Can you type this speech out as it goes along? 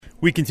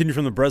We continue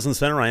from the Breslin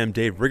Center. I am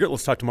Dave Riggert.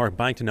 Let's talk to Mark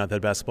Byington, now the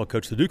head basketball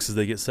coach of the Dukes, as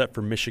they get set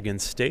for Michigan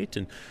State.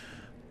 And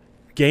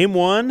game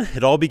one,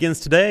 it all begins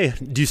today.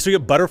 Do you still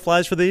get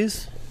butterflies for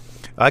these?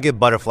 I get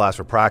butterflies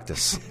for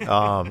practice.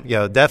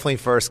 Definitely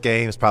first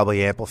game is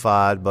probably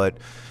amplified, but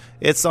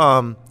it's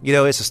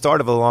it's the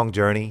start of a long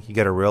journey. You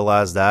got to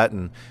realize that,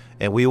 and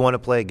we want to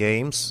play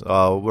games.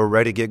 We're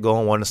ready to get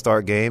going, want to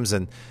start games,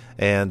 and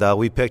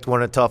we picked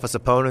one of the toughest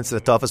opponents in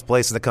the toughest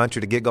place in the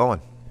country to get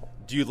going.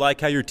 Do you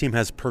like how your team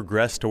has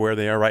progressed to where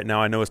they are right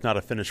now? I know it's not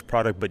a finished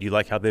product, but do you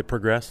like how they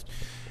progressed?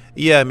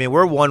 Yeah, I mean,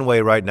 we're one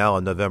way right now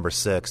on November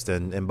 6th,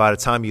 and by the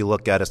time you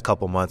look at us a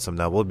couple months from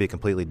now, we'll be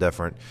completely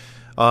different.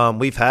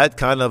 We've had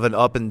kind of an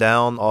up and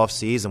down off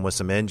season with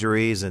some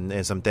injuries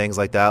and some things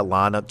like that,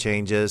 lineup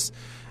changes,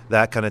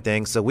 that kind of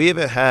thing. So we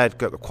haven't had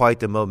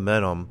quite the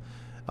momentum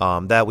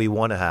that we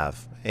want to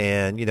have.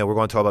 And, we're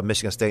going to talk about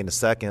Michigan State in a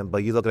second,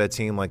 but you look at a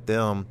team like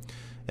them,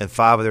 and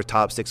 5 of their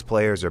top 6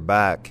 players are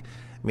back.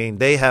 I mean,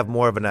 they have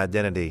more of an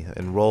identity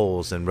and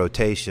roles and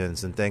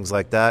rotations and things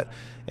like that.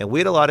 And we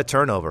had a lot of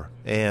turnover.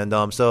 And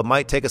so it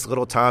might take us a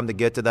little time to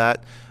get to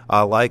that.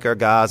 I like our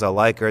guys. I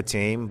like our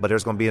team. But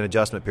there's going to be an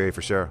adjustment period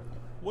for sure.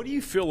 What do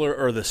you feel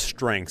are the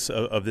strengths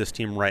of this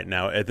team right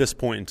now at this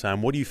point in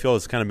time? What do you feel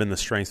has kind of been the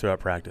strengths throughout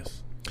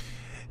practice?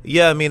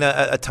 Yeah, I mean,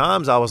 at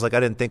times I was like, I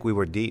didn't think we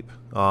were deep.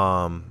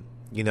 I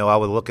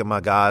would look at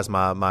my guys,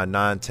 my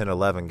 9, 10,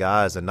 11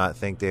 guys, and not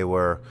think they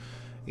were,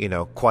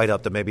 quite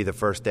up to maybe the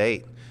first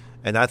 8.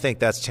 And I think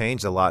that's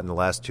changed a lot in the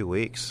last 2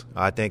 weeks.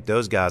 I think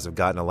those guys have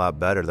gotten a lot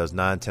better. Those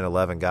 9, 10,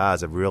 11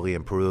 guys have really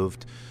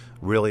improved,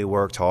 really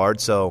worked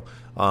hard. So,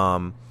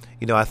 I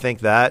think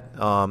that.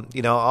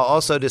 I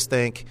also just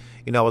think,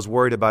 I was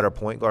worried about our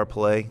point guard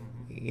play,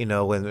 in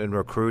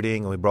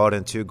recruiting. And we brought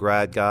in 2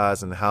 grad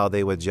guys and how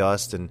they would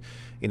adjust and,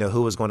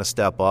 who was going to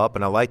step up.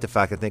 And I like the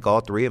fact I think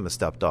all 3 of them have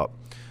stepped up.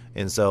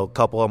 And so a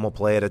couple of them will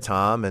play at a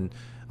time, and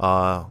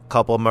a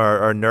couple of them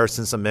are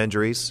nursing some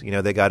injuries.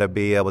 They got to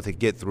be able to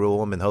get through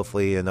them, and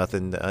hopefully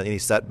any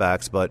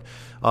setbacks. But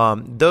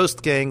those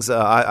things,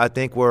 I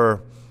think we're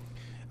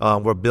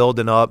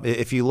building up.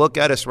 If you look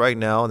at us right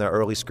now in the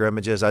early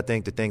scrimmages, I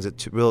think the things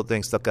that real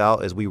things stuck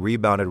out is we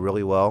rebounded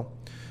really well,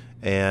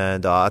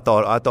 and I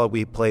thought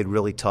we played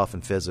really tough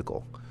and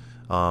physical.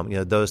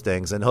 Those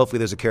things, and hopefully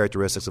there's a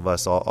characteristics of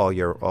us all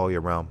year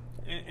round.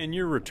 And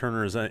your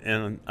returners,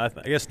 and I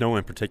guess no one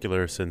in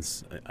particular,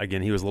 since,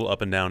 again, he was a little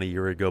up and down a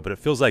year ago, but it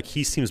feels like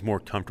he seems more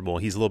comfortable.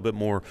 He's a little bit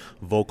more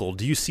vocal.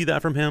 Do you see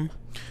that from him?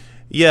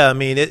 Yeah, I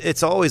mean,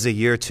 it's always a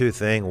year 2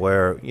 thing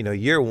where,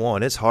 year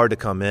 1, it's hard to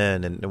come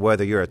in, and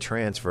whether you're a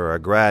transfer or a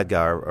grad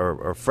guy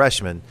or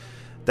freshman,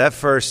 that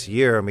first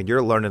year, I mean,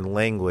 you're learning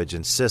language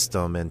and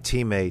system and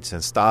teammates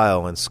and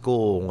style and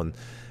school,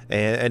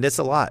 and it's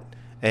a lot.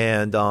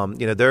 And,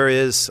 there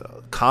is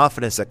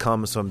confidence that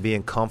comes from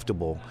being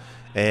comfortable.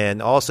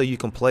 And also you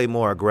can play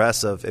more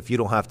aggressive if you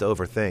don't have to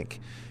overthink.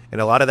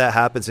 And a lot of that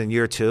happens in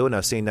year 2, and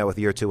I've seen that with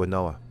year 2 with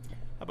Noah.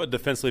 How about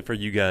defensively for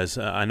you guys?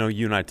 I know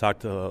you and I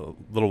talked a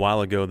little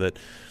while ago that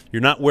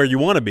you're not where you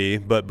want to be,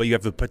 but you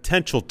have the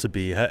potential to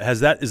be. Is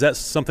that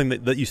something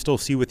that you still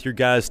see with your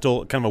guys,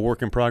 still kind of a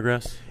work in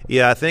progress?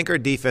 Yeah, I think our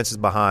defense is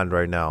behind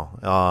right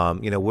now.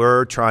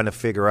 We're trying to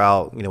figure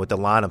out, with the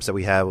lineups that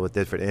we have with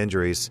different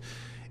injuries,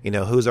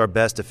 who's our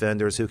best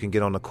defenders, who can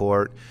get on the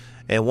court.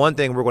 And one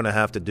thing we're going to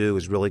have to do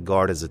is really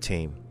guard as a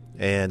team.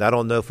 And I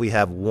don't know if we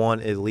have one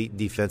elite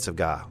defensive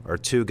guy or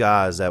 2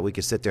 guys that we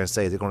can sit there and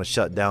say they're going to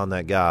shut down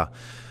that guy.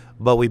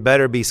 But we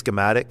better be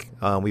schematic.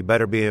 We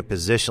better be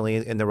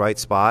positionally in the right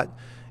spot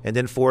and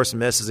then force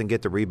misses and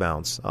get the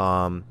rebounds.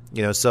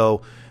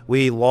 So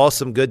we lost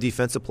some good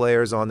defensive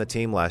players on the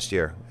team last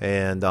year.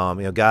 And,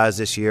 guys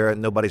this year,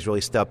 nobody's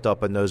really stepped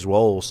up in those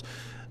roles.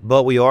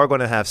 But we are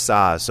going to have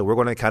size, so we're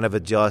going to kind of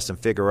adjust and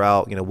figure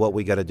out, what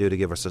we got to do to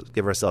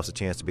give ourselves a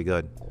chance to be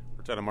good.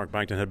 We're talking to Mark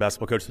Byington, head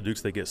basketball coach of the Dukes.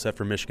 They get set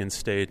for Michigan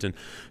State. And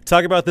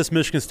talk about this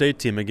Michigan State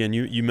team. Again,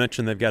 you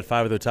mentioned they've got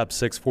 5 of their top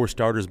 6, 4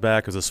 starters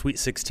back. It was a Sweet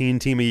 16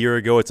 team a year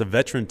ago. It's a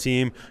veteran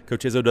team.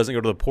 Coach Izzo doesn't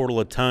go to the portal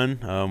a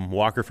ton.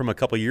 Walker from a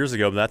couple years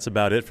ago, but that's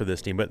about it for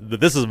this team.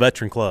 But this is a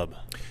veteran club.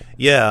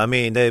 Yeah, I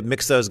mean, they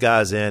mixed those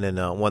guys in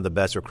one of the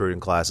best recruiting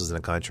classes in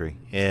the country.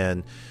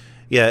 And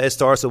yeah, it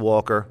starts with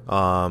Walker.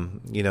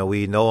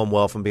 We know him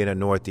well from being at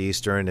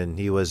Northeastern, and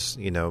he was,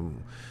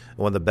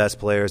 one of the best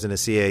players in the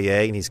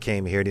CAA, and he's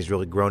came here and he's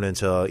really grown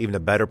into even a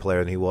better player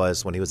than he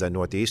was when he was at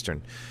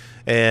Northeastern.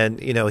 And,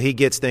 he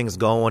gets things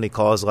going. He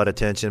calls a lot of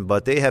attention,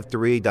 but they have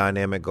 3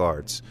 dynamic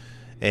guards.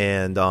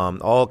 And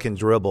all can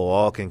dribble,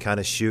 all can kind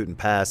of shoot and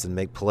pass and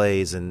make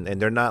plays, and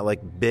they're not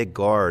like big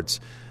guards,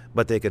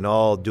 but they can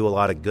all do a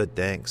lot of good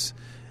things.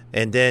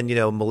 And then,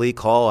 Malik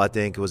Hall, I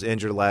think, was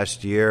injured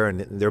last year,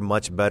 and they're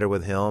much better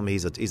with him.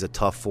 He's a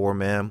tough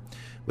 4-man.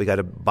 We got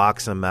to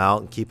box him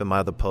out and keep him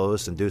out of the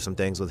post and do some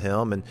things with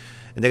him. And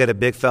they got a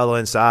big fellow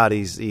inside.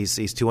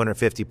 He's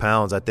 250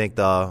 pounds. I think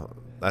the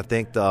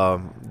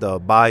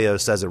bio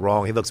says it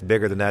wrong. He looks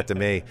bigger than that to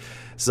me.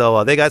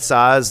 So they got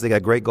size. They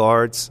got great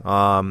guards.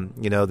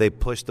 They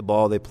push the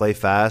ball. They play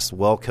fast,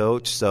 well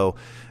coached. So,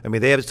 I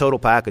mean, they have a total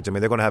package. I mean,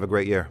 they're going to have a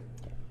great year.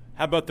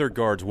 How about their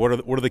guards? What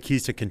are the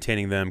keys to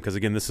containing them? Because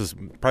again, this is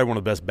probably one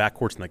of the best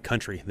backcourts in the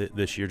country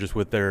this year, just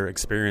with their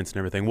experience and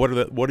everything. What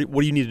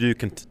do you need to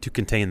do to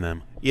contain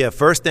them? Yeah,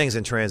 first thing's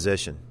in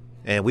transition,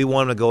 and we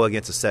want them to go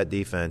against a set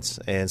defense,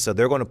 and so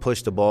they're going to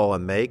push the ball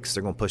and makes.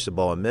 They're going to push the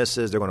ball and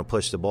misses. They're going to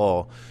push the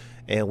ball,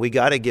 and we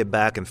got to get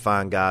back and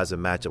find guys that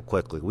match up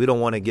quickly. We don't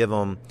want to give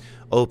them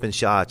open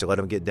shots or let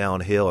them get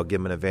downhill or give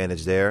them an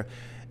advantage there.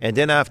 And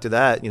then after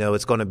that,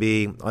 it's going to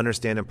be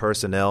understanding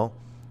personnel.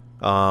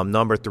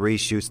 Number 3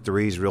 shoots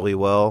threes really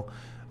well.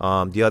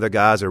 The other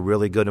guys are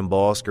really good in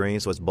ball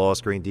screens, so it's ball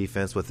screen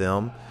defense with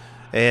them.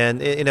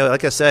 And,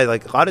 like I said,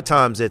 a lot of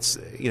times it's,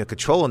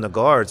 controlling the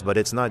guards, but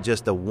it's not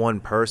just the one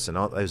person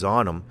who's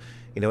on them.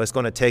 It's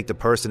going to take the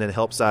person in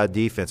help side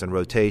defense and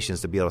rotations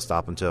to be able to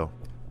stop them too.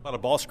 A lot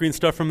of ball screen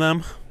stuff from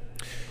them?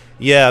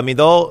 Yeah,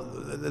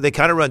 they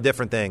kind of run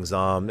different things.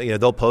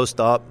 They'll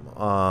post up,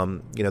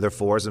 their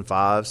 4s and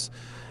 5s.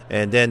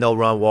 And then they'll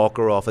run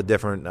Walker off a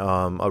different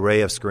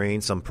array of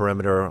screens, some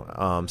perimeter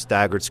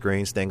staggered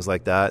screens, things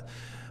like that.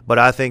 But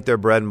I think their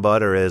bread and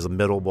butter is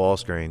middle ball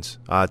screens.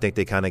 I think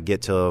they kind of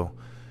get to,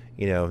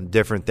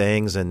 different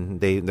things, and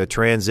the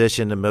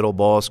transition to middle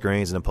ball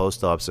screens and the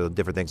post-ups are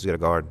different things to get a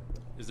guard.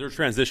 Is their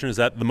transition, is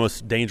that the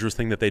most dangerous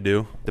thing that they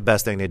do? The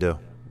best thing they do,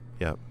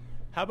 yeah.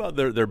 How about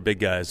their big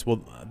guys?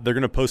 Well, they're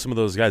going to post some of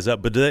those guys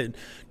up, but do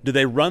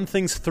they run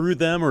things through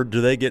them, or do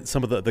they get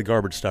some of the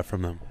garbage stuff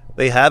from them?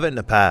 They have it in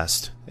the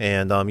past,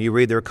 and you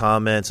read their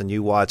comments and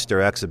you watch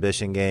their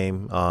exhibition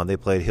game. They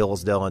played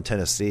Hillsdale in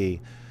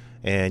Tennessee,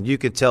 and you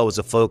could tell it was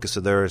a focus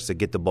of theirs to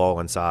get the ball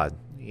inside.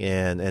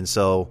 And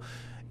so,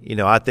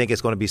 I think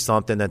it's going to be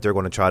something that they're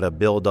going to try to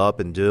build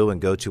up and do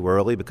and go to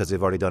early because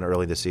they've already done it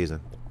early this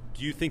season.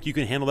 Do you think you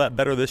can handle that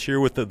better this year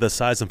with the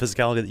size and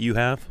physicality that you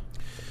have?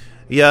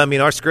 Yeah,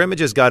 our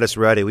scrimmages got us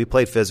ready. We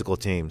played physical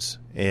teams,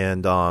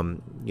 and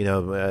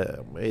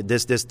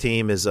this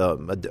team is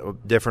a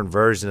different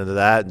version of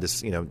that.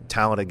 This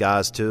talented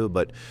guys too,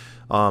 but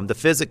the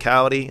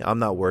physicality I'm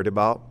not worried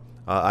about.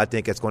 I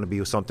think it's going to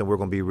be something we're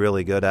going to be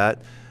really good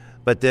at.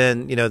 But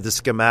then the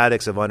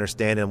schematics of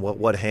understanding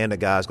what hand a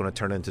guy is going to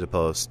turn into the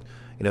post.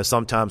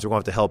 Sometimes we're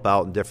going to have to help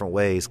out in different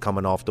ways,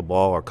 coming off the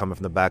ball or coming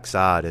from the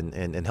backside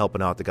and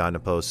helping out the guy in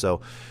the post.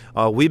 So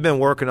we've been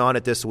working on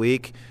it this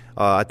week.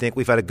 I think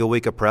we've had a good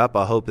week of prep.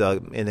 I hope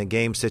in a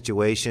game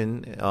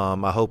situation,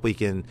 I hope we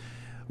can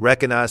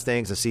recognize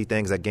things and see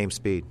things at game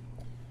speed.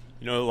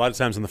 A lot of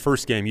times in the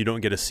first game you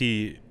don't get to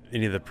see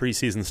any of the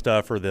preseason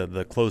stuff or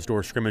the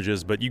closed-door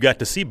scrimmages, but you got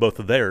to see both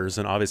of theirs,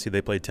 and obviously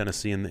they played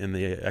Tennessee in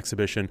the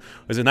exhibition.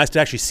 Was it nice to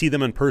actually see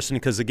them in person?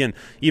 Because, again,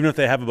 even if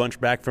they have a bunch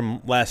back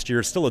from last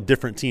year, it's still a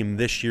different team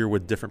this year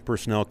with different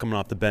personnel coming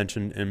off the bench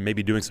and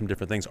maybe doing some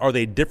different things. Are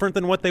they different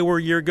than what they were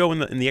a year ago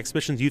in the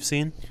exhibitions you've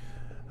seen?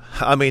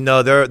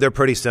 No, they're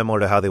pretty similar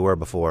to how they were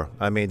before.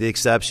 The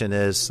exception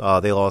is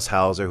they lost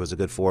Hauser, who was a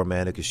good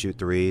 4-man who could shoot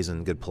threes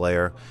and a good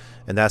player,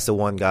 and that's the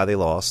one guy they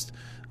lost.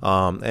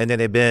 And then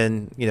they've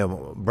been,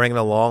 bringing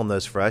along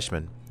those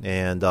freshmen,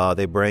 and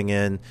they bring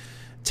in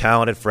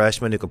talented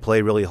freshmen who can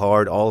play really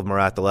hard. All of them are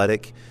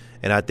athletic,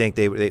 and I think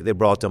they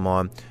brought them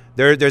on.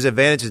 There's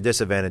advantages and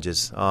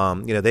disadvantages.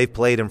 They've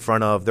played in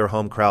front of their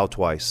home crowd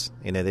twice.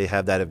 They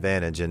have that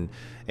advantage,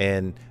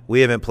 and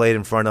we haven't played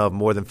in front of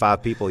more than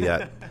 5 people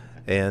yet.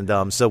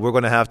 And so we're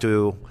going to have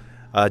to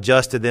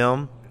adjust to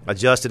them,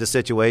 adjust to the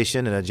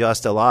situation, and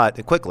adjust a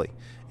lot quickly.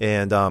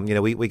 And,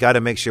 we got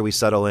to make sure we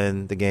settle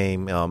in the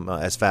game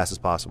as fast as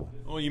possible.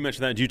 Well, you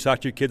mentioned that. Did you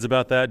talk to your kids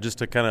about that just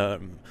to kind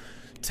of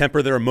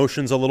temper their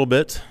emotions a little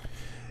bit?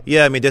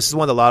 Yeah, this is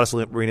one of the loudest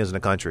arenas in the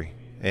country.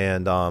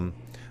 And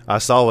I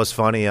saw what's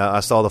funny. I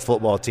saw the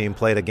football team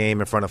played a game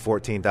in front of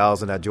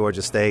 14,000 at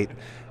Georgia State,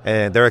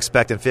 and they're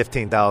expecting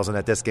 15,000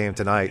 at this game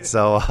tonight.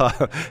 So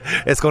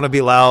it's going to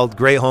be loud,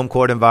 great home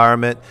court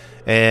environment.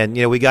 And,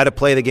 we got to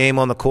play the game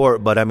on the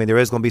court, but, there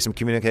is going to be some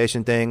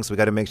communication things. We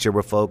got to make sure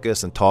we're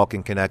focused and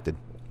talking connected.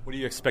 What do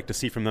you expect to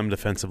see from them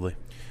defensively?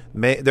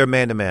 They're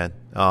man-to-man.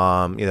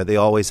 They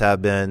always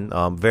have been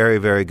very,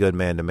 very good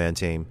man-to-man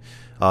team.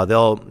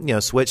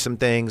 They'll, switch some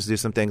things, do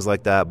some things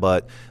like that,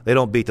 but they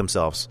don't beat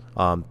themselves.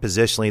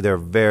 Positionally, they're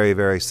very,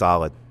 very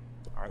solid.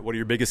 All right, what are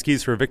your biggest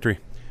keys for a victory?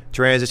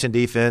 Transition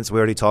defense, we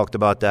already talked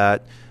about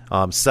that.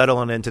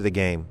 Settling into the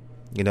game.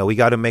 We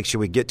got to make sure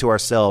we get to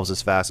ourselves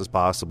as fast as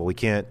possible. We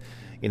can't,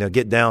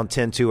 get down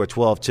 10-2 or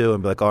 12-2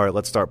 and be like, all right,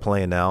 let's start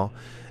playing now.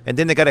 And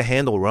then they got to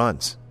handle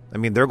runs.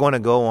 They're going to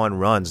go on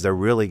runs. They're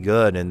really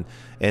good.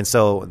 And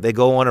so they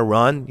go on a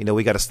run.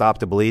 We got to stop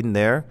the bleeding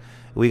there.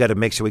 We got to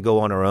make sure we go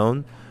on our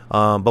own.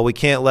 But we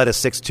can't let a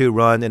 6-2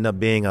 run end up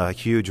being a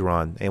huge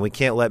run. And we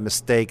can't let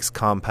mistakes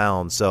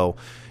compound. So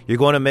you're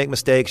going to make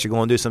mistakes. You're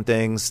going to do some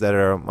things that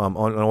are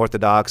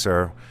unorthodox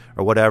or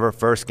whatever.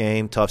 First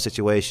game, tough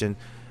situation.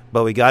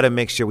 But we got to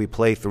make sure we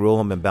play through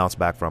them and bounce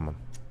back from them.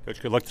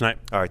 Coach, good luck tonight.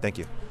 All right, thank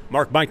you.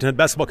 Mark Byington, head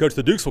basketball coach of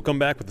the Dukes, will come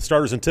back with the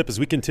starters and tip as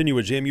we continue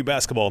with JMU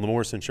basketball on the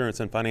Morris Insurance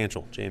and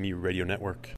Financial JMU Radio Network.